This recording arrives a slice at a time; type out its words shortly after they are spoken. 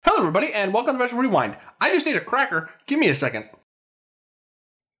everybody, and welcome to Retro Rewind. I just ate a cracker. Give me a second.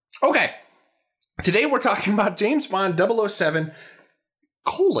 Okay. Today we're talking about James Bond 007,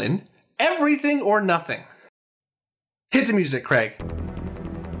 Everything or Nothing. Hit the music, Craig.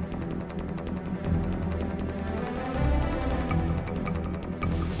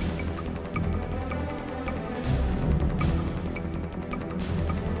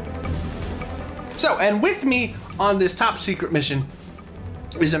 So, and with me on this top secret mission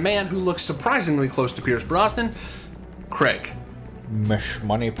is a man who looks surprisingly close to Pierce Brosnan, Craig. Mish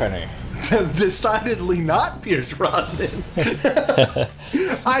Moneypenny. Decidedly not Pierce Brosnan.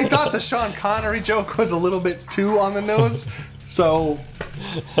 I thought the Sean Connery joke was a little bit too on the nose, so...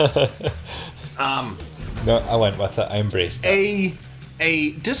 No, I went with it. I embraced it.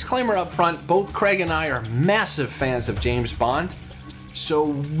 A disclaimer up front, both Craig and I are massive fans of James Bond, so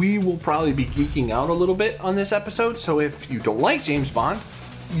we will probably be geeking out a little bit on this episode, so if you don't like James Bond,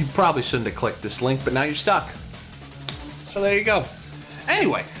 you probably shouldn't have clicked this link, but now you're stuck. So there you go.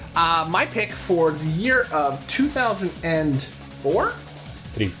 Anyway, my pick for the year of 2004?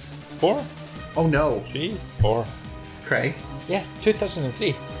 4? Oh no. 3? 4? Craig? Yeah,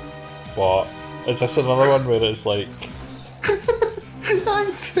 2003. What? Is this another one where it's like...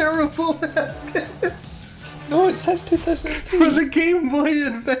 I'm terrible at it. No, it says 2003. For the Game Boy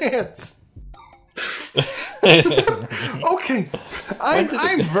Advance. Okay,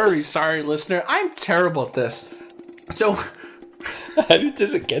 I'm very sorry, listener. I'm terrible at this. So, how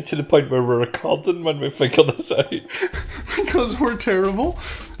does it get to the point where we're recording when we figure this out? Because we're terrible.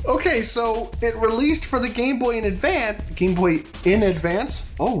 Okay, so it released for the Game Boy in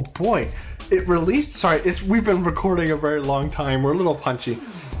Advance. Oh boy, it released. Sorry, we've been recording a very long time. We're a little punchy.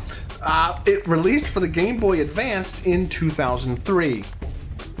 It released for the Game Boy Advance in 2003.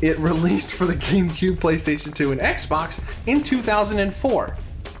 It released for the GameCube, PlayStation 2, and Xbox in 2004.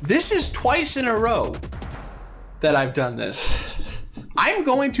 This is twice in a row that I've done this. I'm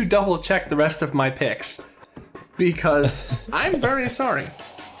going to double check the rest of my picks because I'm very sorry.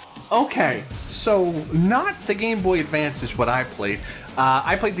 Okay, so not the Game Boy Advance is what I played.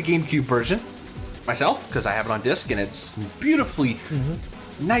 I played the GameCube version myself because I have it on disc and it's beautifully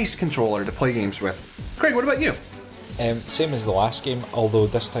nice controller to play games with. Craig, what about you? Same as the last game, although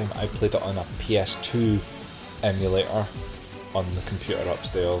this time I played it on a PS2 emulator on the computer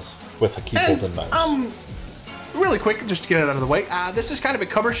upstairs with a keyboard and mouse. Really quick, just to get it out of the way, this is kind of a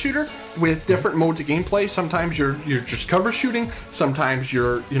cover shooter with different modes of gameplay. Sometimes you're just cover shooting, sometimes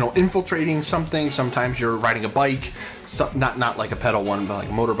you're infiltrating something, sometimes you're riding a bike, not like a pedal one, but like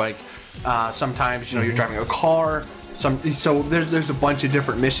a motorbike. Sometimes you're driving a car. So there's a bunch of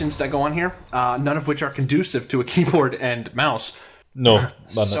different missions that go on here, none of which are conducive to a keyboard and mouse. No, none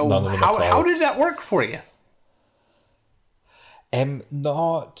of them at all. How did that work for you?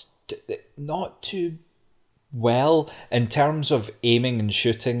 Not too well in terms of aiming and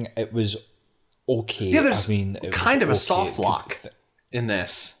shooting. It was okay. Yeah, there's it kind of was a soft lock in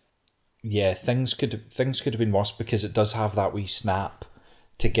this. Yeah, things could have been worse because it does have that wee snap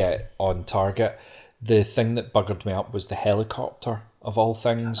to get on target. The thing that buggered me up was the helicopter, of all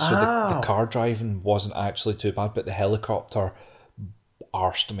things. So the car driving wasn't actually too bad, but the helicopter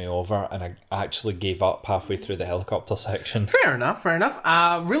arsed me over, and I actually gave up halfway through the helicopter section. Fair enough.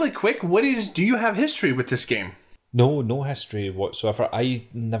 Really quick, do you have history with this game? No history whatsoever.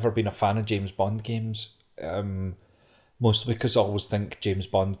 I've never been a fan of James Bond games, mostly because I always think James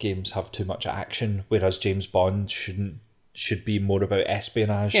Bond games have too much action, whereas James Bond should be more about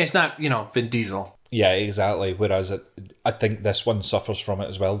espionage. Yeah, it's not, Vin Diesel. Yeah, exactly. Whereas I think this one suffers from it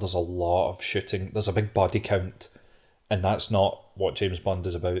as well. There's a lot of shooting. There's a big body count. And that's not what James Bond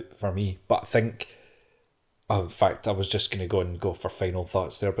is about for me. But I think... in fact, I was just going to go for final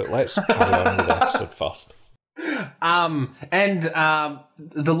thoughts there. But let's carry on with the episode first.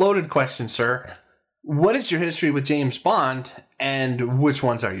 The loaded question, sir. What is your history with James Bond? And which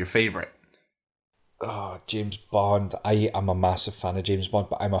ones are your favorite? Oh, James Bond. I am a massive fan of James Bond,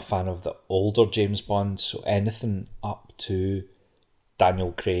 but I'm a fan of the older James Bond. So anything up to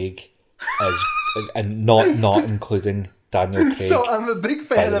Daniel Craig is, and not including Daniel Craig. So I'm a big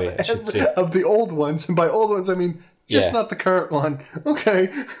fan of the old ones, and by old ones I mean just not the current one. Okay.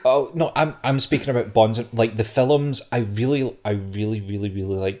 Oh no, I'm speaking about Bonds, like the films. I really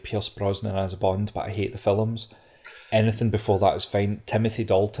like Pierce Brosnan as a Bond, but I hate the films. Anything before that is fine. Timothy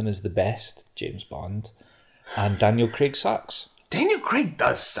Dalton is the best James Bond. And Daniel Craig sucks. Daniel Craig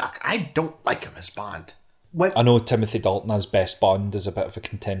does suck. I don't like him as Bond. I know Timothy Dalton as best Bond is a bit of a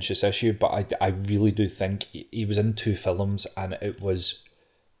contentious issue, but I really do think he was in 2 films and it was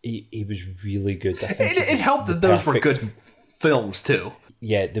he was really good. I think it helped that those were good films too.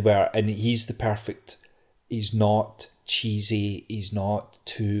 Yeah, they were, and he's the perfect. He's not cheesy. He's not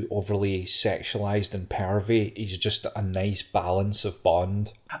too overly sexualized and pervy. He's just a nice balance of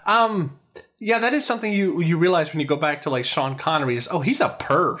Bond. Yeah, that is something you realize when you go back to like Sean Connery. Is he's a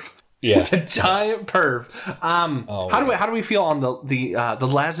perv. Yeah. He's a giant perv. How do we feel on the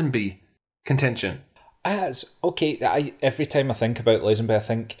Lazenby contention? Okay. Every time I think about Lazenby, I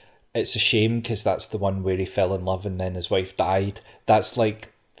think it's a shame because that's the one where he fell in love and then his wife died. That's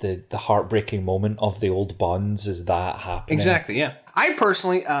like the heartbreaking moment of the old Bonds, is that happening. Exactly, yeah. I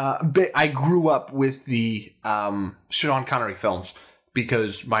personally, I grew up with the Sean Connery films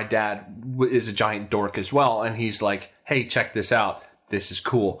because my dad is a giant dork as well, and he's like, hey, check this out. This is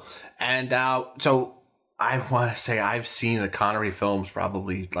cool. And so I want to say I've seen the Connery films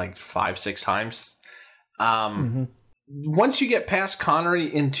probably like 5-6 times. Once you get past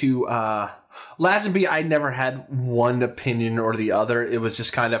Connery into Lazenby, I never had one opinion or the other. It was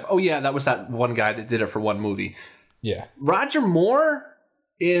just kind of, oh yeah, that was that one guy that did it for one movie. Yeah. Roger Moore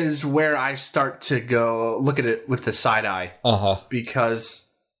is where I start to go look at it with the side eye. Because,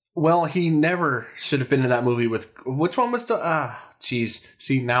 well, he never should have been in that movie with, which one was the, geez.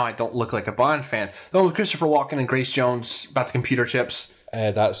 See, now I don't look like a Bond fan. The one with Christopher Walken and Grace Jones about the computer chips.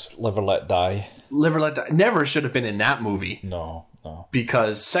 That's Live or Let Die. Live or Let Die. Never should have been in that movie. No.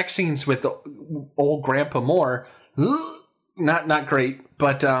 Because sex scenes with the old Grandpa Moore, not great.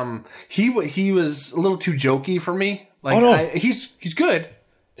 But he was a little too jokey for me. Like, no. He's good.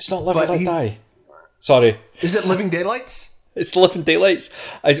 It's not Live or Let Die. Sorry. Is it Living Daylights? It's Living Daylights.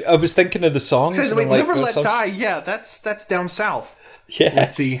 I was thinking of the songs. Live or Let Die. Yeah, that's down south.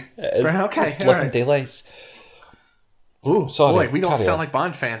 Yes. Okay, it's Living Daylights. Ooh, sorry. Boy, we don't sound like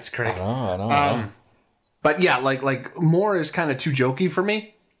Bond fans, Craig. I know. But yeah, like Moore is kind of too jokey for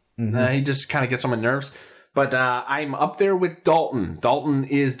me. He just kind of gets on my nerves. But I'm up there with Dalton. Dalton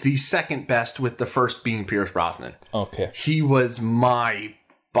is the second best, with the first being Pierce Brosnan. Okay. He was my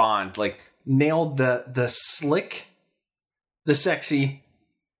Bond. Like, nailed the slick, the sexy,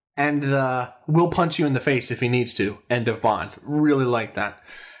 and the will punch you in the face if he needs to. End of Bond. Really like that.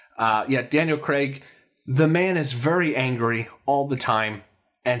 Yeah, Daniel Craig, the man is very angry all the time,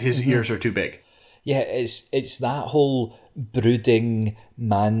 and his ears are too big. Yeah, it's that whole brooding,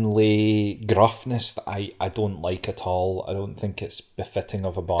 manly gruffness that I don't like at all. I don't think it's befitting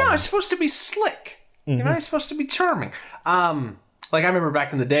of a Bond. No, it's supposed to be slick. You know, it's supposed to be charming. Like, I remember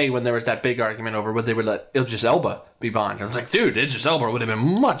back in the day when there was that big argument over whether they would let Idris Elba be Bond. I was like, dude, Idris Elba would have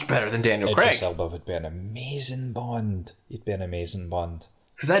been much better than Daniel Craig. Idris Elba would be an amazing Bond. He'd be an amazing Bond.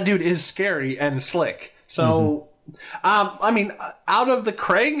 Because that dude is scary and slick. So, I mean, out of the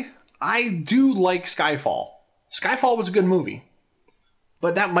Craig, I do like Skyfall. Skyfall was a good movie.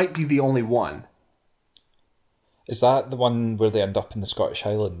 But that might be the only one. Is that the one where they end up in the Scottish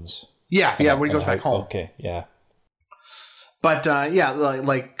Highlands? Yeah, where he goes back home. Okay, yeah. But, yeah,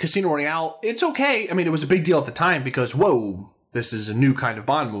 like Casino Royale, it's okay. I mean, it was a big deal at the time because, whoa, this is a new kind of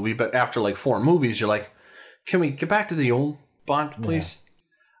Bond movie. But after, like, 4 movies, you're like, can we get back to the old Bond, please?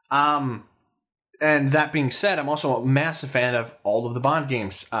 Yeah. And that being said, I'm also a massive fan of all of the Bond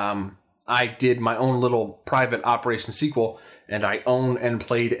games. I did my own little private Operation sequel, and I own and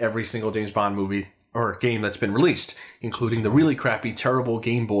played every single James Bond movie or game that's been released, including the really crappy, terrible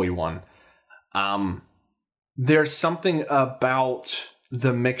Game Boy one. There's something about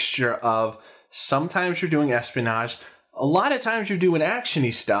the mixture of sometimes you're doing espionage, a lot of times you're doing action-y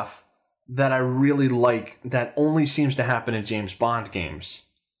stuff that I really like that only seems to happen in James Bond games.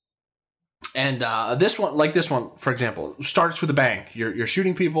 And this one, for example, starts with a bang. You're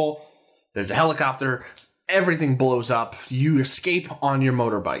shooting people. There's a helicopter. Everything blows up. You escape on your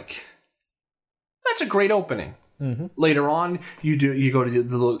motorbike. That's a great opening. Later on, you go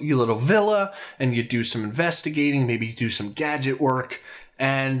to your little villa and you do some investigating. Maybe you do some gadget work,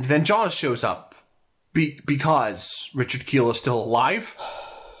 and then Jaws shows up because Richard Kiel is still alive.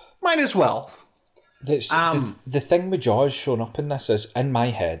 Might as well. The thing with Jaws showing up in this is, in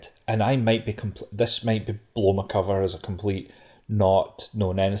my head, and I might be this might be blow my cover as a complete not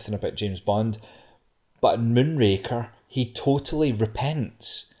knowing anything about James Bond, but in Moonraker, he totally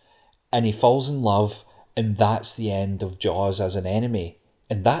repents and he falls in love, and that's the end of Jaws as an enemy.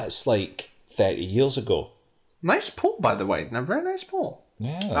 And that's like 30 years ago. Nice pull, by the way. A very nice pull.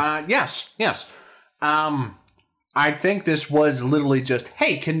 Yeah. Yes. I think this was literally just,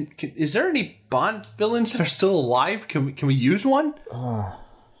 hey, is there any Bond villains that are still alive? Can we use one?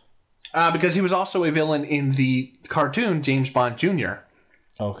 Because he was also a villain in the cartoon James Bond Jr.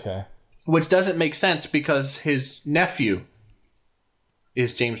 Okay. Which doesn't make sense because his nephew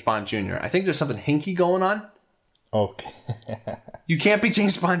is James Bond Jr. I think there's something hinky going on. Okay. You can't be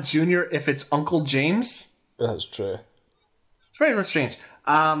James Bond Jr. if it's Uncle James. That's true. It's very, very strange.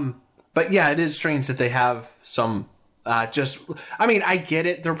 But yeah, it is strange that they have some I get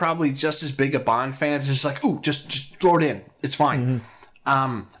it. They're probably just as big a Bond fans. It's just like, ooh, just throw it in. It's fine.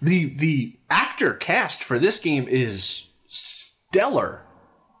 Mm-hmm. The actor cast for this game is stellar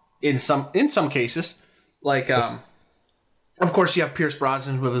in some cases. Like, of course, you have Pierce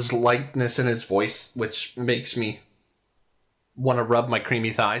Brosnan with his likeness and his voice, which makes me want to rub my creamy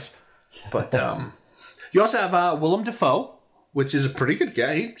thighs. But you also have Willem Dafoe, which is a pretty good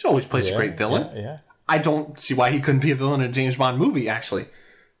guy. He always plays a great villain. Yeah. I don't see why he couldn't be a villain in a James Bond movie, actually.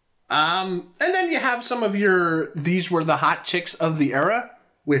 And then you have some of these were the hot chicks of the era,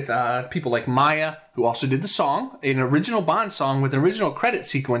 with people like Maya, who also did the song, an original Bond song with an original credit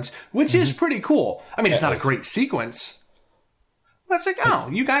sequence, which is pretty cool. I mean, it's not a great sequence, but it's like, oh,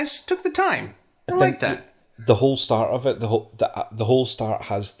 you guys took the time. I like that. The whole start of it, the whole start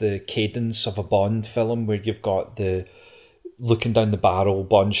has the cadence of a Bond film where you've got the looking down the barrel,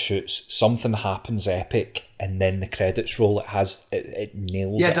 Bond shoots, something happens epic, and then the credits roll. It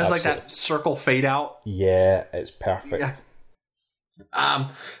nails it. Yeah, it does like that circle fade out. Yeah, it's perfect.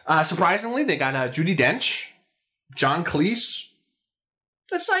 Yeah. Surprisingly, they got Judi Dench, John Cleese.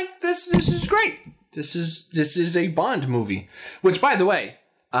 It's like this is great. This is a Bond movie. Which, by the way,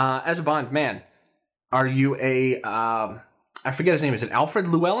 as a Bond man, are you I forget his name. Is it Alfred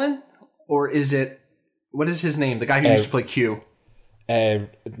Llewellyn, or is it? What is his name? The guy who used to play Q. I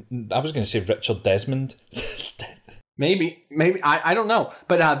was going to say Richard Desmond. Maybe. I don't know.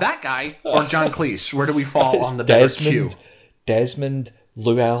 But that guy, or John Cleese, where do we fall on the better Q? Desmond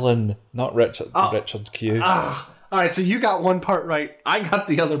Llewellyn, not Richard Q. All right, so you got one part right. I got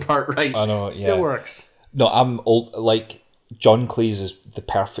the other part right. I know, yeah. It works. No, I'm old. Like, John Cleese is the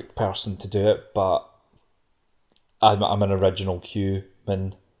perfect person to do it, but I'm an original Q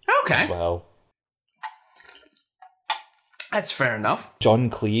man as well. That's fair enough. John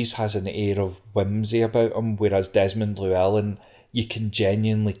Cleese has an air of whimsy about him, whereas Desmond Llewellyn, you can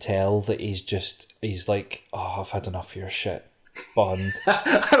genuinely tell that he's like, oh, I've had enough of your shit, Bond.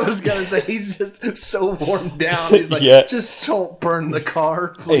 I was going to say, he's just so worn down. He's like, just don't burn the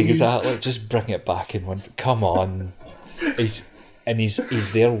car, please. Exactly, just bring it back in one. Come on. He's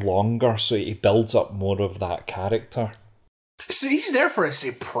there longer, so he builds up more of that character. So he's there for a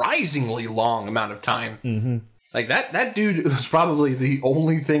surprisingly long amount of time. Mm-hmm. Like, that dude was probably the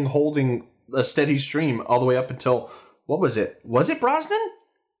only thing holding a steady stream all the way up until, what was it? Was it Brosnan?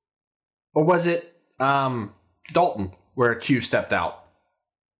 Or was it Dalton, where Q stepped out?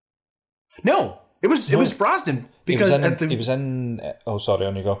 No, it was Brosnan. Because he was in oh, sorry,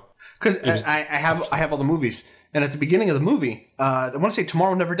 on you go. Because I have all the movies. And at the beginning of the movie, I want to say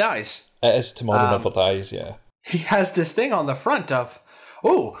Tomorrow Never Dies. It is Tomorrow Never Dies, yeah. He has this thing on the front of,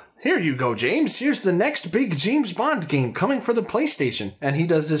 oh, here you go, James. Here's the next big James Bond game coming for the PlayStation. And he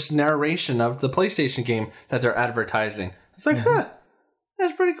does this narration of the PlayStation game that they're advertising. It's like,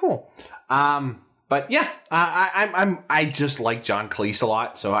 that's pretty cool. But yeah, I just like John Cleese a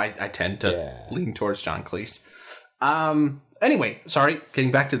lot, so I tend to lean towards John Cleese. Anyway, sorry,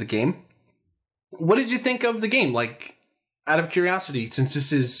 getting back to the game. What did you think of the game? Like, out of curiosity, since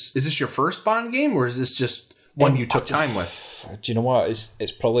is this your first Bond game, or is this just one you took time with? Do you know what?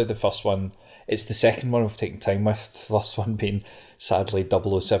 It's probably the first one. It's the second one I've taken time with. The first one being, sadly,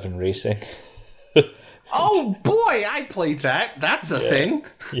 007 Racing. Oh boy, I played that. That's a thing.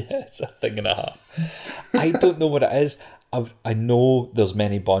 Yeah, it's a thing and a half. I don't know what it is. I know there's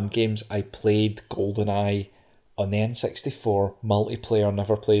many Bond games. I played GoldenEye on the N64 multiplayer.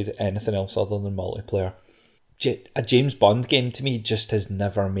 Never played anything else other than multiplayer. A James Bond game to me just has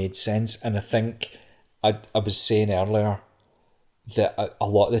never made sense, and I think I was saying earlier that a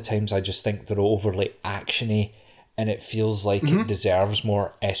lot of the times I just think they're overly actiony, and it feels like it deserves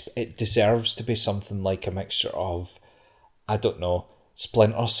more. It deserves to be something like a mixture of, I don't know,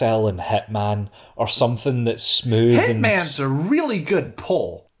 Splinter Cell and Hitman, or something that's smooth. Hitman's a really good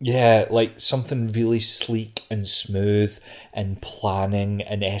pull. Yeah, like something really sleek and smooth and planning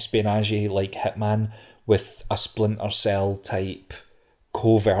and espionage like Hitman, with a Splinter Cell type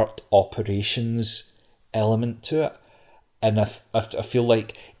covert operations element to it. And I feel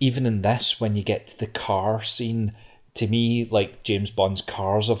like even in this, when you get to the car scene, to me, like, James Bond's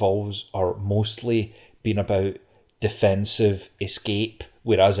cars have always, or mostly, been about defensive escape,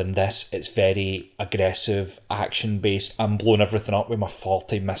 whereas in this, it's very aggressive, action-based. I'm blowing everything up with my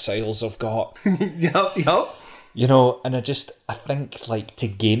 40 missiles I've got. Yep. You know, and I think, like, to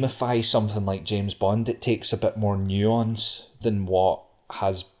gamify something like James Bond, it takes a bit more nuance than what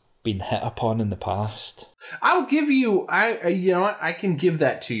has been hit upon in the past. I'll give you, you know what, I can give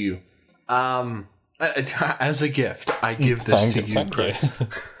that to you. As a gift, I give this to you, Craig.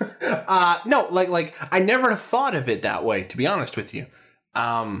 No, like I never thought of it that way, to be honest with you.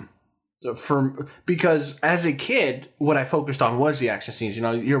 Because as a kid, what I focused on was the action scenes. You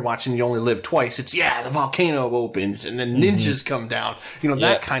know, you're watching You Only Live Twice. It's, the volcano opens and then ninjas come down. You know,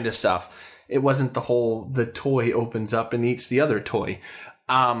 that kind of stuff. It wasn't the toy opens up and eats the other toy.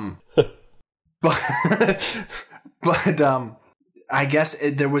 But I guess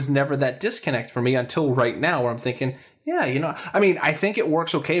there was never that disconnect for me until right now, where I'm thinking, you know, I mean, I think it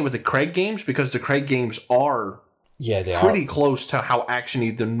works okay with the Craig games because the Craig games are pretty close to how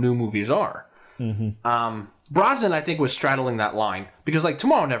actiony the new movies are. Mm-hmm. Brosnan, I think, was straddling that line because, like,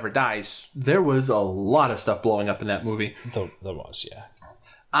 Tomorrow Never Dies, there was a lot of stuff blowing up in that movie. There was, yeah.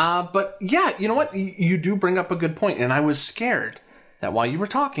 But yeah, you know what? You do bring up a good point, and I was scared that while you were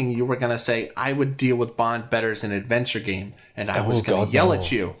talking, you were going to say I would deal with Bond better as an adventure game, and I was going to yell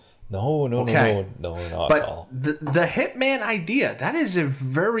at you. No, not at all. But the Hitman idea, that is a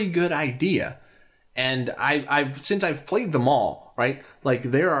very good idea. And since I've played them all, right? Like,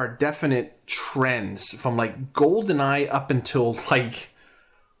 there are definite trends from, like, GoldenEye up until, like,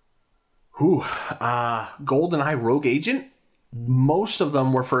 GoldenEye Rogue Agent. Most of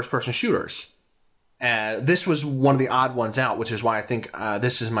them were first-person shooters. This was one of the odd ones out, which is why I think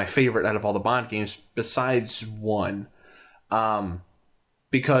this is my favorite out of all the Bond games, besides one.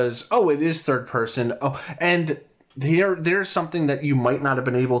 Because, it is third person. Oh, and there's something that you might not have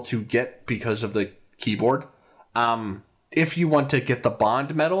been able to get because of the keyboard. If you want to get the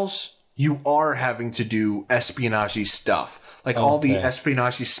Bond medals, you are having to do espionage stuff. Like, all the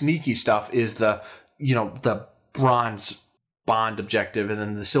espionage sneaky stuff is the bronze Bond objective and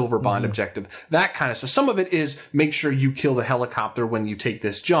then the silver Bond objective, that kind of stuff. Some of it is make sure you kill the helicopter when you take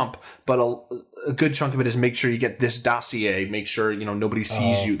this jump, but a good chunk of it is make sure you get this dossier, make sure nobody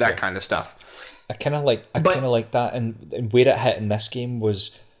sees you, that kind of stuff. I kind of like that, and where it hit in this game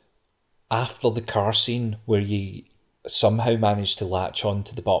was after the car scene where you somehow managed to latch on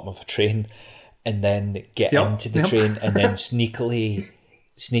to the bottom of a train and then get into the train and then sneakily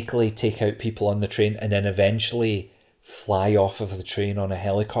take out people on the train and then eventually fly off of the train on a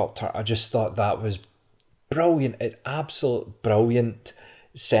helicopter. I just thought that was brilliant, an absolute brilliant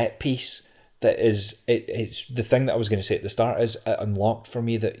set piece. That is, it's the thing that I was going to say at the start is it unlocked for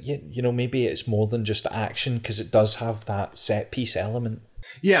me that maybe it's more than just action because it does have that set piece element.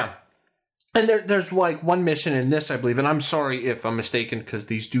 Yeah, and there's like one mission in this, I believe, and I'm sorry if I'm mistaken because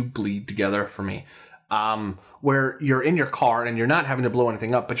these do bleed together for me. Where you're in your car and you're not having to blow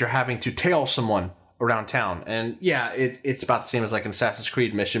anything up, but you're having to tail someone around town. And it's about the same as like an Assassin's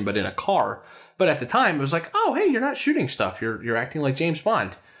Creed mission, but in a car. But at the time, it was like, oh, hey, you're not shooting stuff. You're acting like James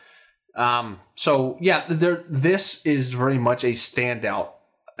Bond. This is very much a standout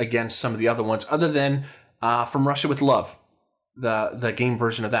against some of the other ones, other than From Russia with Love, the game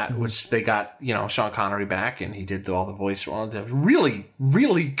version of that, which they got Sean Connery back and he did all the voice. Really,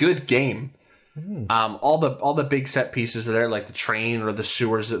 really good game. All the big set pieces are there, like the train or the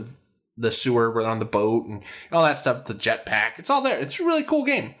sewers. The sewer where they're on the boat and all that stuff, the jetpack, it's all there. It's a really cool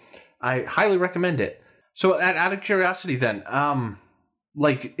game. I highly recommend it. So out of curiosity then,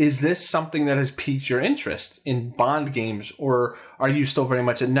 is this something that has piqued your interest in Bond games, or are you still very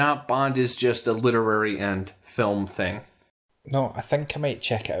much Bond is just a literary and film thing? No, I think I might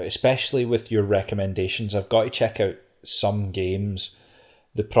check it out, especially with your recommendations. I've got to check out some games.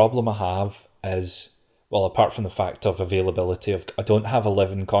 The problem I have is, well, apart from the fact of availability of, I don't have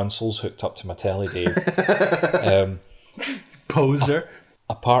 11 consoles hooked up to my telly, Dave. Poser.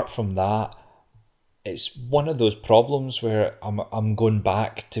 Apart from that, it's one of those problems where am I going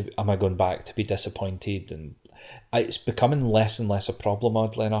back to be disappointed, and it's becoming less and less a problem.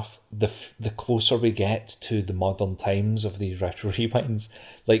 Oddly enough, the closer we get to the modern times of these retro rewinds,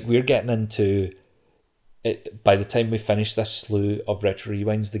 like we're getting into. By the time we finish this slew of retro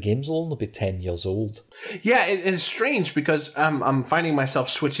rewinds, the games will only be 10 years old. Yeah, and it's strange because I'm finding myself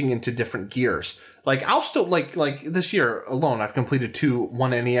switching into different gears. Like, I'll still, like this year alone, I've completed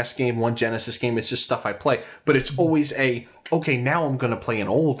one NES game, one Genesis game. It's just stuff I play. But it's always now I'm going to play an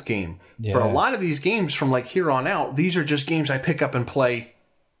old game. Yeah. For a lot of these games from, like, here on out, these are just games I pick up and play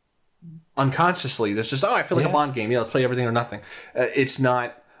unconsciously. There's just, I feel like a Bond game. Yeah, let's play everything or nothing. It's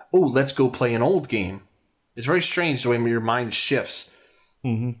not, let's go play an old game. It's very strange the way your mind shifts.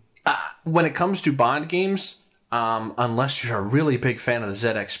 Mm-hmm. When it comes to Bond games, unless you're a really big fan of the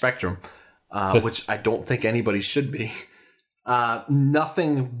ZX Spectrum, which I don't think anybody should be,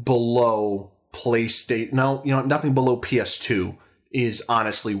 nothing below PlayStation. No, nothing below PS2 is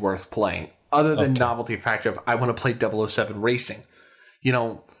honestly worth playing. Other than novelty factor of I want to play 007 Racing. You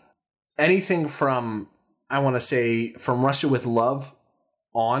know, anything from, I want to say, from Russia with Love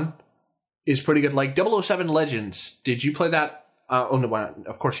on is pretty good. Like 007 Legends. Did you play that? Oh, no,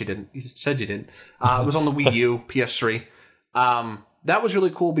 of course you didn't. You said you didn't. It was on the Wii U, PS3. That was really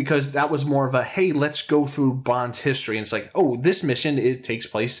cool because that was more of a, hey, let's go through Bond's history. And it's like, oh, this mission takes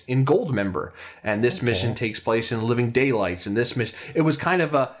place in Goldmember. And this mission takes place in Living Daylights. And this mission, it was kind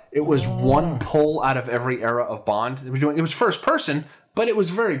of it was one pull out of every era of Bond. It was first person, but it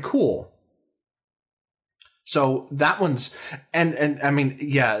was very cool. So that one's, and I mean,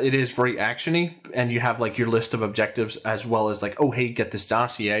 yeah, it is very actiony, and you have like your list of objectives as well as like, oh, hey, get this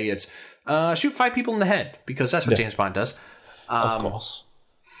dossier. It's shoot 5 people in the head because that's what James Bond does. Of course.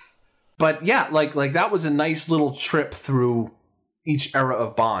 But yeah, like that was a nice little trip through each era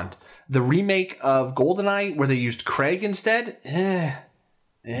of Bond. The remake of GoldenEye where they used Craig instead, Yeah,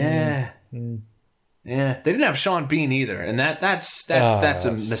 they didn't have Sean Bean either, and that's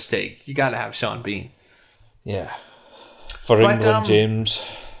a mistake. You got to have Sean Bean. Yeah, for England, James.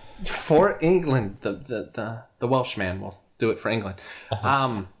 For England, the Welshman will do it for England.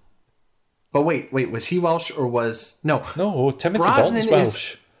 But wait, was he Welsh or was no? Timothy Brosnan Dalton's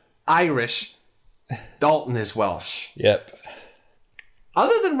Welsh. Is Irish. Dalton is Welsh. Yep.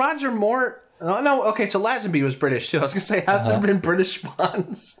 Other than Roger Moore, no. Okay, so Lazenby was British too. I was gonna say, have there been British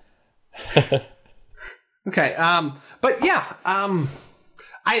Bonds? Okay, but yeah,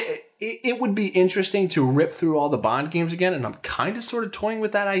 it would be interesting to rip through all the Bond games again, and I'm kind of sort of toying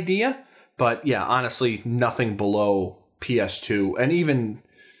with that idea. But yeah, honestly, nothing below PS2, and even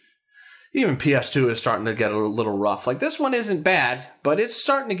PS2 is starting to get a little rough. Like this one isn't bad, but it's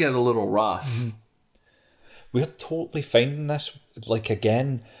starting to get a little rough. Mm-hmm. We're totally finding this. Like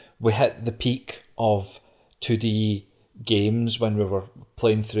again, we hit the peak of 2D games when we were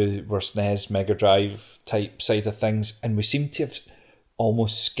playing through our SNES Mega Drive type side of things, and we seem to have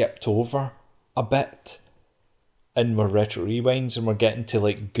almost skipped over a bit in our Retro Rewinds, and we're getting to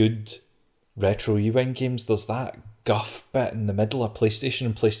like good Retro Rewind games. There's that guff bit in the middle of PlayStation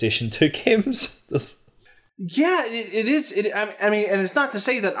and PlayStation 2 games. Yeah, it is. I mean, and it's not to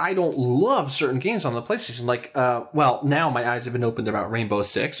say that I don't love certain games on the PlayStation. Like, well, now my eyes have been opened about Rainbow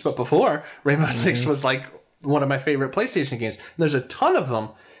Six, but before, Rainbow Six was like one of my favorite PlayStation games. There's a ton of them.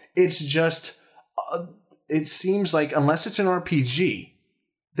 It's just, it seems like unless it's an RPG,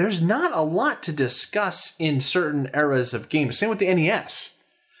 there's not a lot to discuss in certain eras of games. Same with the NES.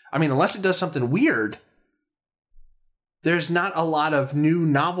 I mean, unless it does something weird, there's not a lot of new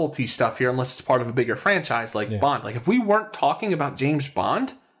novelty stuff here unless it's part of a bigger franchise like Bond. Like if we weren't talking about James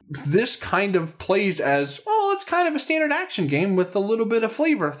Bond, this kind of plays as, well, it's kind of a standard action game with a little bit of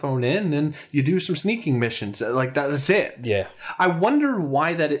flavor thrown in, and you do some sneaking missions. Like that's it. Yeah. I wonder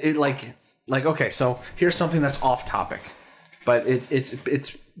why that it like okay, so here's something that's off topic, but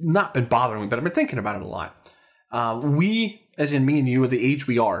it's not been bothering me, but I've been thinking about it a lot. We, as in me and you, at the age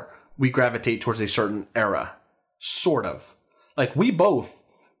we are, we gravitate towards a certain era. Sort of. Like, we both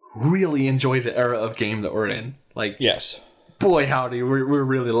really enjoy the era of game that we're in. Like, yes. Boy, howdy, we're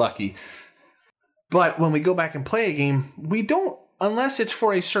really lucky. But when we go back and play a game, we don't, unless it's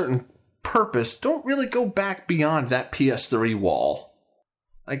for a certain purpose, don't really go back beyond that PS3 wall.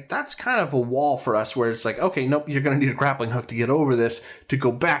 Like, that's kind of a wall for us where it's like, okay, nope, you're going to need a grappling hook to get over this, to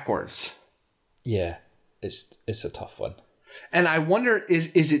go backwards. Yeah, it's a tough one. And I wonder,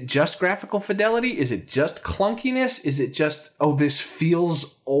 is it just graphical fidelity? Is it just clunkiness? Is it just, oh, this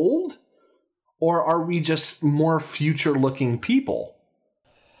feels old? Or are we just more future-looking people?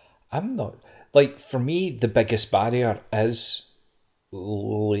 I'm not. Like, for me, the biggest barrier is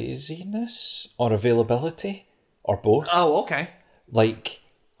laziness or availability or both. Oh, okay. Like,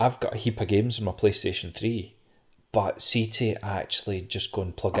 I've got a heap of games on my PlayStation 3, but see to actually just go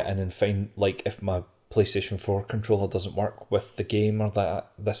and plug it in and find, like, if my PlayStation 4 controller doesn't work with the game or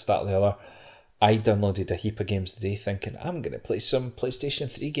this, that, or the other. I downloaded a heap of games today thinking, I'm going to play some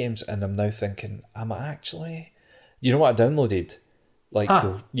PlayStation 3 games, and I'm now thinking, am I actually? You know what I downloaded? Like,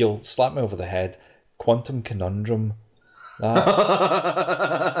 you'll slap me over the head. Quantum Conundrum. Okay,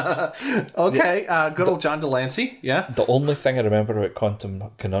 good old John Delancey, yeah. The only thing I remember about Quantum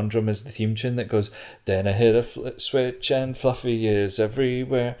Conundrum is the theme tune that goes, then I hit a flit switch and Fluffy is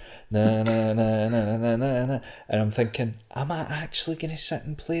everywhere, na na na na na na na. And I'm thinking, am I actually going to sit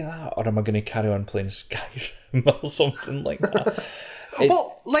and play that, or am I going to carry on playing Skyrim or something like that?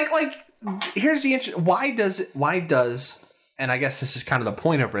 Well, like here's the interesting. Why does and I guess this is kind of the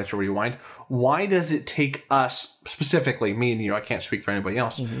point of Retro Rewind, why does it take us, specifically me and you, I can't speak for anybody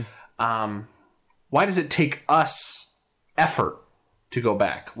else, why does it take us effort to go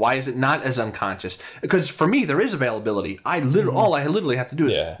back? Why is it not as unconscious? Because for me, there is availability. All I literally have to do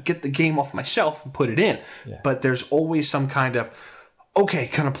is get the game off my shelf and put it in. Yeah. But there's always some kind of, okay,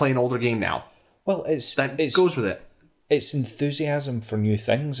 can I play an older game now? Well, it goes with it. It's enthusiasm for new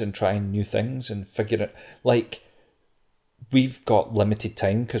things and trying new things and figuring it. Like, we've got limited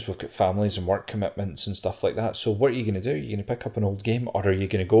time because we've got families and work commitments and stuff like that. So what are you going to do? Are you going to pick up an old game, or are you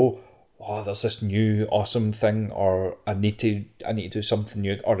going to go, oh, there's this new awesome thing, or I need to do something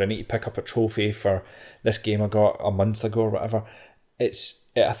new, or I need to pick up a trophy for this game I got a month ago or whatever.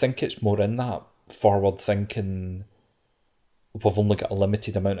 I think it's more in that forward thinking. We've only got a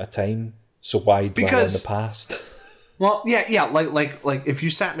limited amount of time, so why dwell on the past? Well, yeah, like if you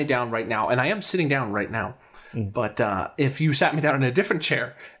sat me down right now, and I am sitting down right now, but if you sat me down in a different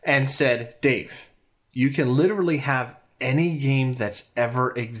chair and said, Dave, you can literally have any game that's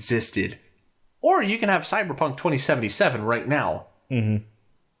ever existed, or you can have Cyberpunk 2077 right now.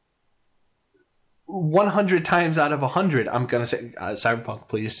 100 times out of 100, I'm gonna say Cyberpunk,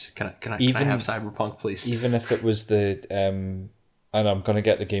 please. Can I have Cyberpunk, please? Even if it was the and I'm gonna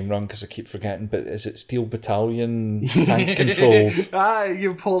get the game wrong because I keep forgetting, but is it Steel Battalion tank controls?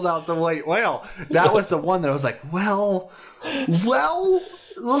 You pulled out the white whale. That was the one that I was like, well,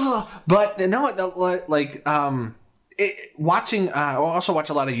 ugh. But no, like watching. I also watch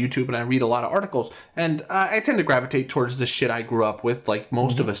a lot of YouTube and I read a lot of articles, and I tend to gravitate towards the shit I grew up with, like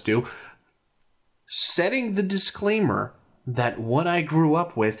most of us do. Setting the disclaimer that what I grew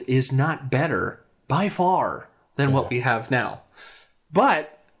up with is not better by far than what we have now.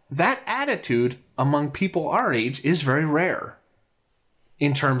 But that attitude among people our age is very rare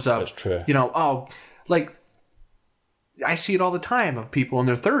in terms of, that's true. Like I see it all the time of people in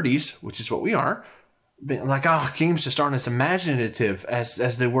their 30s, which is what we are, being like, games just aren't as imaginative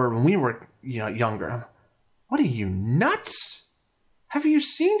as they were when we were younger. What are you, nuts? Have you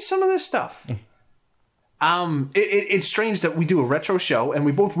seen some of this stuff? It's strange that we do a retro show and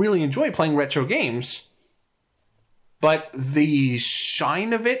we both really enjoy playing retro games, but the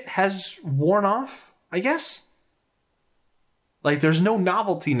shine of it has worn off, I guess. Like, there's no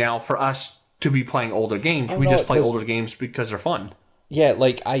novelty now for us to be playing older games. We just play older games because they're fun. Yeah,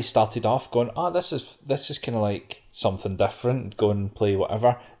 like I started off going, this is kind of like something different, go and play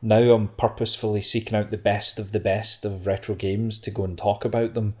whatever. Now I'm purposefully seeking out the best of retro games to go and talk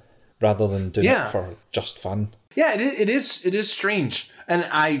about them, rather than doing it for just fun. Yeah, it is strange. And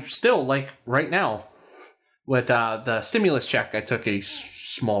I still, like, right now, with the stimulus check, I took a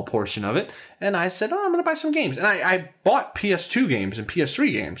small portion of it, and I said, I'm going to buy some games. And I bought PS2 games and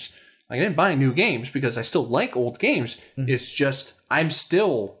PS3 games. Like, I didn't buy new games because I still like old games. It's just, I'm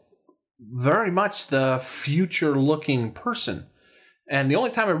still very much the future-looking person. And the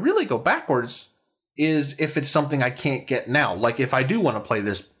only time I really go backwards is if it's something I can't get now. Like if I do want to play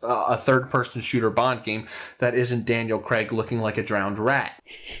this a third-person shooter Bond game that isn't Daniel Craig looking like a drowned rat.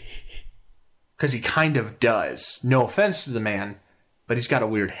 Because he kind of does. No offense to the man, but he's got a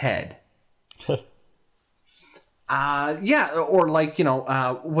weird head. Or like,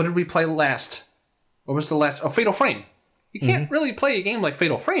 what did we play last? What was the last? Fatal Frame. You can't really play a game like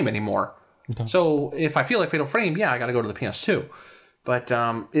Fatal Frame anymore. Okay. So if I feel like Fatal Frame, I got to go to the PS2. But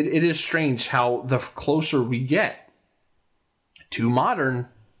it is strange how the closer we get to modern,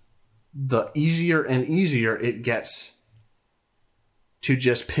 the easier and easier it gets to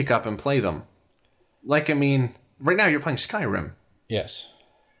just pick up and play them. Like, I mean, right now you're playing Skyrim. Yes.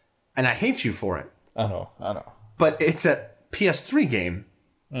 And I hate you for it. I know. But it's a PS3 game.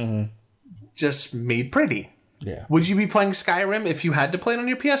 Just made pretty. Yeah. Would you be playing Skyrim if you had to play it on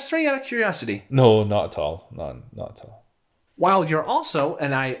your PS3 out of curiosity? No, not at all. Not at all. While you're also,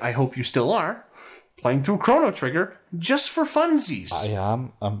 and I hope you still are, playing through Chrono Trigger just for funsies.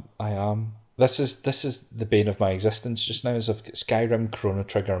 I am. This is the bane of my existence just now. Is I've got Skyrim, Chrono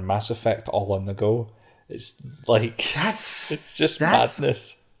Trigger, and Mass Effect all on the go. It's like it's just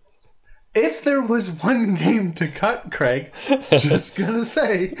madness. If there was one game to cut, Craig, just gonna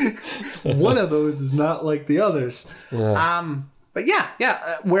say, one of those is not like the others. Yeah. But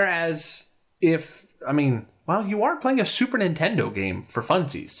whereas you are playing a Super Nintendo game for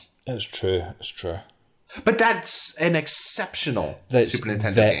funsies. It's true. But that's an exceptional Super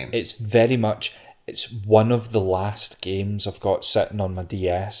Nintendo game. It's very much. It's one of the last games I've got sitting on my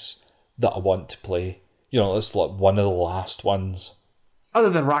DS that I want to play. It's like one of the last ones. Other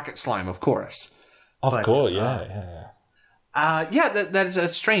than Rocket Slime, of course. That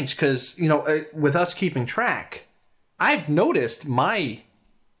is strange because, with us keeping track, I've noticed my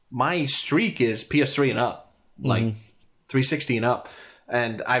streak is PS3 and up, like 360 and up.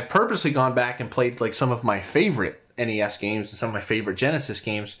 And I've purposely gone back and played like some of my favorite NES games and some of my favorite Genesis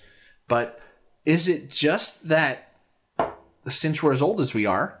games. But is it just that since we're as old as we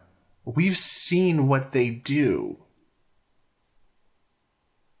are, we've seen what they do?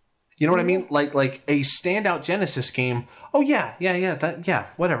 You know what I mean? Like a standout Genesis game. Oh yeah,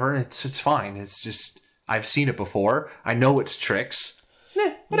 whatever. It's fine. It's just I've seen it before. I know its tricks.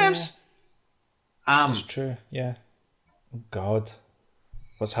 Whatevs. It's true. Yeah. Oh God,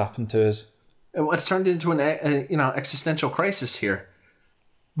 what's happened to us? It's turned into an existential crisis here.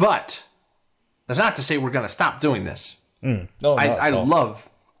 But that's not to say we're going to stop doing this. No, I love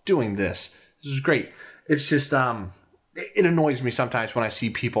doing this. This is great. It's just it annoys me sometimes when I see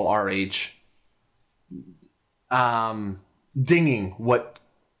people our age dinging what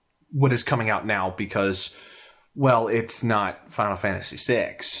is coming out now because, well, it's not Final Fantasy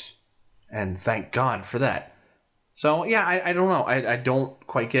VI, and thank God for that. So yeah, I don't know. I don't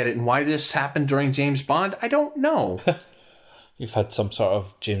quite get it, and why this happened during James Bond, I don't know. You've had some sort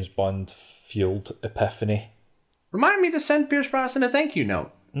of James Bond fueled epiphany. Remind me to send Pierce Brosnan a thank you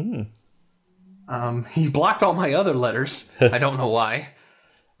note. He blocked all my other letters. I don't know why.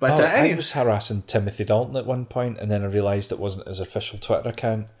 But I was harassing Timothy Dalton at one point, and then I realised it wasn't his official Twitter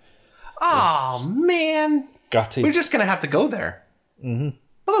account. Oh, man. Gutted. We're just going to have to go there. Mm-hmm.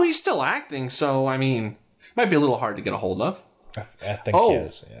 Although he's still acting, so, I mean, might be a little hard to get a hold of. I think he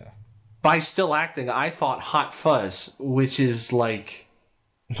is, yeah. By still acting, I thought Hot Fuzz, which is like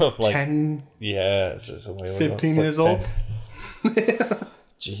 10... Yeah, it's only 15 years old.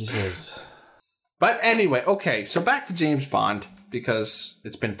 Jesus. But anyway, okay, so back to James Bond, because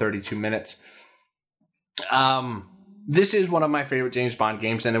it's been 32 minutes. This is one of my favorite James Bond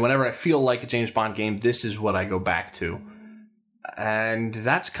games, and whenever I feel like a James Bond game, this is what I go back to. And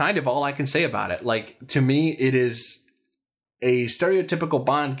that's kind of all I can say about it. Like, to me, it is a stereotypical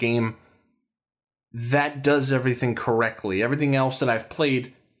Bond game that does everything correctly. Everything else that I've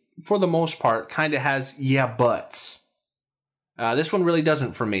played, for the most part, kind of has buts. This one really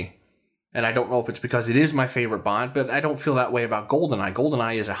doesn't for me. And I don't know if it's because it is my favorite Bond, but I don't feel that way about GoldenEye.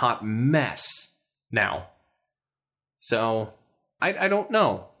 GoldenEye is a hot mess now. So, I don't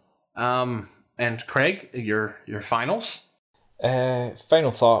know. And Craig, your finals?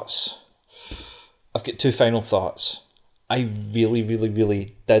 Final thoughts. I've got two final thoughts. I really, really,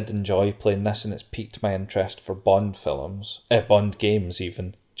 really did enjoy playing this, and it's piqued my interest for Bond films. Bond games,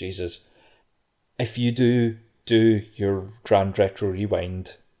 even. Jesus. If you do your Grand Retro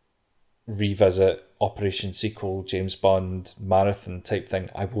Rewind, revisit Operation Sequel, James Bond marathon type thing,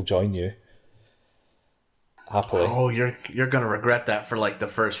 I will join you. Happily. Oh, you're gonna regret that for like the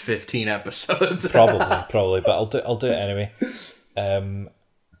first 15 episodes. probably, but I'll do it anyway.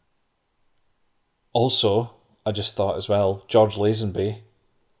 Also, I just thought as well, George Lazenby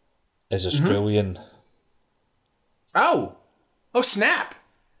is Australian. Oh snap!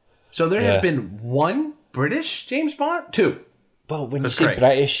 So there has been one British James Bond? Two. Well, when you say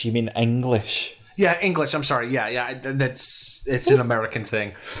British, you mean English. Yeah, English. I'm sorry. Yeah. It's an American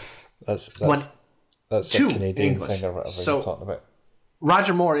thing. That's a Canadian English thing or whatever you're talking about.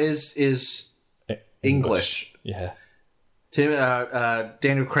 Roger Moore is English. Yeah.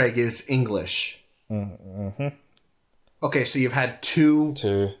 Daniel Craig is English. Mm-hmm. Okay, so you've had two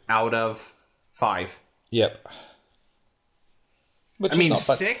out of 5. Yep. Which I mean,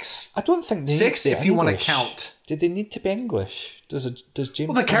 6. I don't think they 6 need if to be you English. want to count. Did they need to be English? Does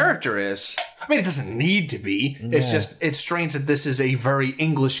James? Well, the character is. I mean, it doesn't need to be. Yeah. It's just it's strange that this is a very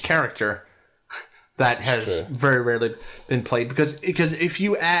English character that has very rarely been played because if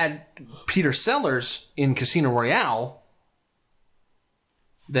you add Peter Sellers in Casino Royale,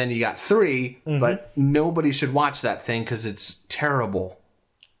 then you got 3. Mm-hmm. But nobody should watch that thing because it's terrible.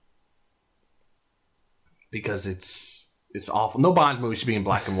 Because it's awful. No Bond movie should be in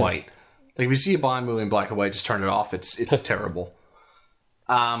black and white. Like if you see a Bond movie in black and white, just turn it off. It's terrible.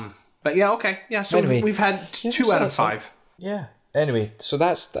 But yeah, okay, yeah. So anyway, we've had 2 out of 5. Yeah. Anyway, so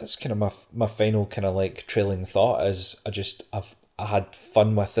that's kind of my final kind of like trailing thought is I had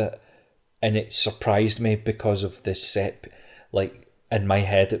fun with it, and it surprised me because of this set. Like in my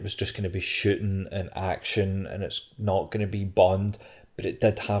head, it was just going to be shooting and action, and it's not going to be Bond. But it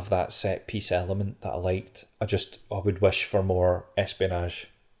did have that set piece element that I liked. I would wish for more espionage.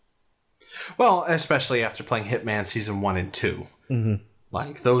 Well, especially after playing Hitman Season 1 and 2. Mm-hmm.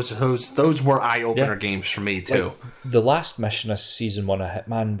 Like, those were eye-opener games for me, too. Like, the last mission of Season 1 of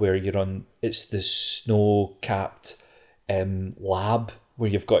Hitman, where you're on... It's the snow-capped lab, where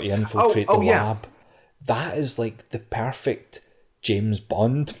you've got to infiltrate the lab. That is, like, the perfect James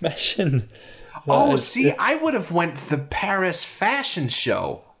Bond mission. I would have went to the Paris fashion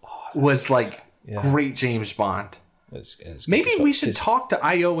show. Was, like, great James Bond. It's Maybe we should talk to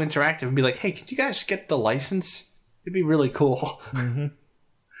IO Interactive and be like, hey, can you guys get the license? It'd be really cool. Mm-hmm.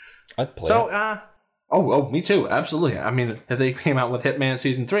 I'd play it. Oh, me too. Absolutely. I mean, if they came out with Hitman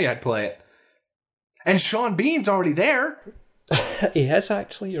Season 3, I'd play it. And Sean Bean's already there. He is,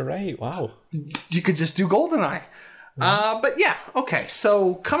 actually. You're right. Wow. You could just do GoldenEye. But yeah, okay.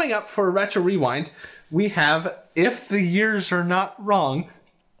 So coming up for Retro Rewind, we have If the Years Are Not Wrong.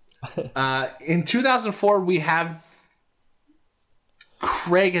 In 2004, we have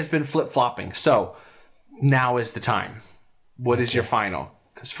Craig has been flip-flopping. So now is the time. What is your final?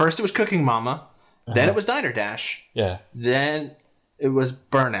 Because first it was Cooking Mama. Then it was Diner Dash. Yeah. Then it was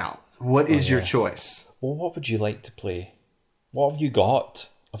Burnout. What is your choice? Well, what would you like to play? What have you got?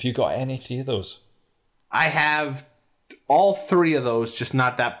 Have you got any three of those? I have all three of those, just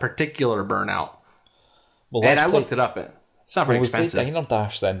not that particular Burnout. Well, and I looked it up. It's not very expensive. We'll play Diner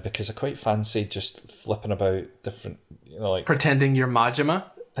Dash then, because I quite fancy just flipping about different, like... Pretending you're Majima?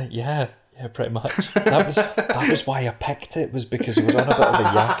 Yeah, pretty much. That was why I picked it, was because it was on a bit of a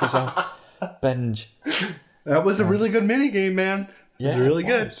Yakuza binge. That was a really good minigame, man. It was really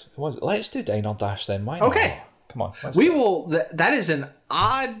good. It was. Let's do Diner Dash then. Why not? Okay. Come on. We will. That is an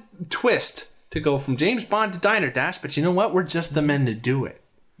odd twist to go from James Bond to Diner Dash, but you know what? We're just the men to do it.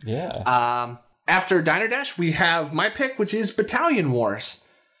 Yeah. After Diner Dash, we have my pick, which is Battalion Wars,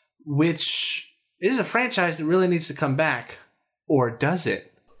 which is a franchise that really needs to come back. Or does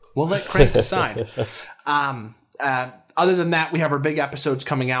it? We'll let Craig decide. Other than that, we have our big episodes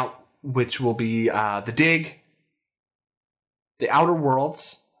coming out, which will be The Dig, The Outer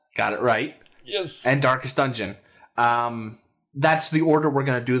Worlds, got it right. Yes. And Darkest Dungeon. That's the order we're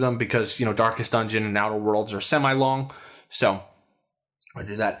going to do them because, Darkest Dungeon and Outer Worlds are semi-long. So, I'll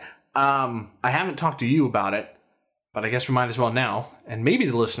do that. I haven't talked to you about it, but I guess we might as well now. And maybe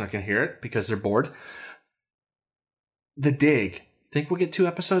the listener can hear it because they're bored. The Dig. Think we'll get 2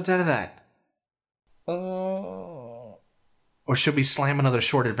 episodes out of that? Or should we slam another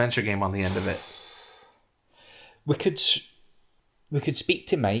short adventure game on the end of it? We could speak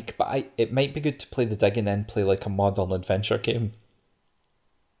to Mike, but it might be good to play The Dig and then play like a modern adventure game.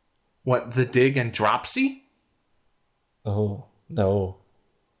 What, The Dig and Dropsy? Oh, no.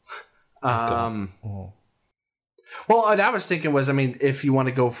 Well, what I was thinking was, if you want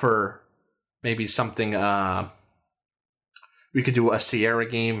to go for maybe something, we could do a Sierra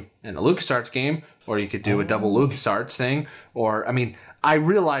game and a LucasArts game, or you could do a double LucasArts thing, or, I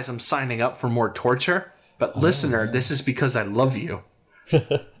realize I'm signing up for more torture, but listener, this is because I love you.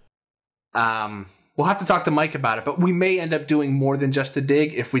 We'll have to talk to Mike about it, but we may end up doing more than just a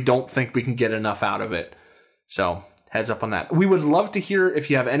dig if we don't think we can get enough out of it. So, heads up on that. We would love to hear if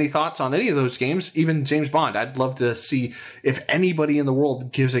you have any thoughts on any of those games, even James Bond. I'd love to see if anybody in the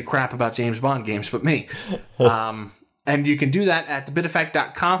world gives a crap about James Bond games but me. And you can do that at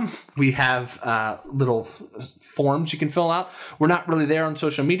thebiteffect.com. We have little forms you can fill out. We're not really there on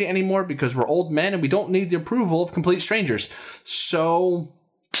social media anymore because we're old men and we don't need the approval of complete strangers. So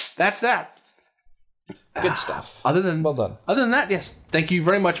that's that. Good stuff. Well done. Other than that, yes. Thank you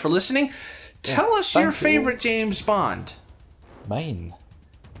very much for listening. Tell us your favorite James Bond. Mine?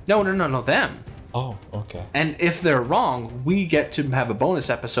 No, them. Oh, okay. And if they're wrong, we get to have a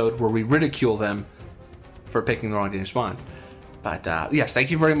bonus episode where we ridicule them for picking the wrong James Bond. But yes, thank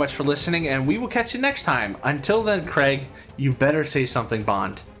you very much for listening, and we will catch you next time. Until then, Craig, you better say something,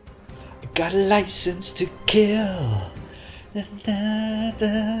 Bond. Got a license to kill. I'm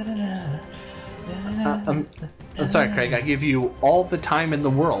sorry, Craig. I give you all the time in the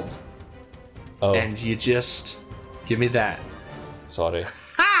world. Oh. And you just give me that. Sorry.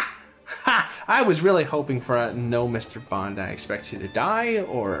 Ha! Ha! I was really hoping for a no, Mr. Bond, I expect you to die,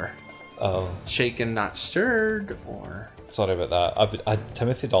 or... shaken, not stirred, or... Sorry about that. I had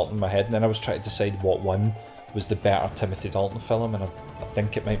Timothy Dalton in my head, and then I was trying to decide what one was the better Timothy Dalton film, and I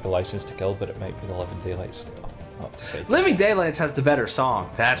think it might be License to Kill, but it might be The Living Daylights. I'm not decided. Living Daylights has the better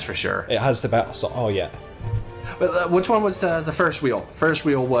song, that's for sure. It has the better song. Oh, yeah. But which one was the first wheel? First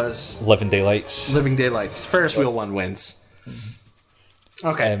wheel was... Living Daylights. Living Daylights. First wheel one wins.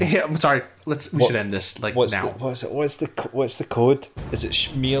 Okay, yeah, I'm sorry. We should end this now. What's the code? Is it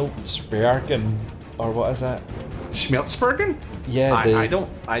Schmielsbergen or what is that? Schmielsbergen? Yeah, I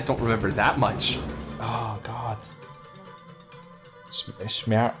don't remember that much. Oh God.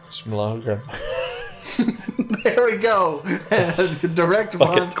 Schmielsbergen. There we go. Direct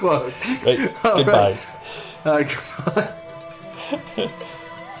Bond quote. Right. Goodbye. Right. Goodbye.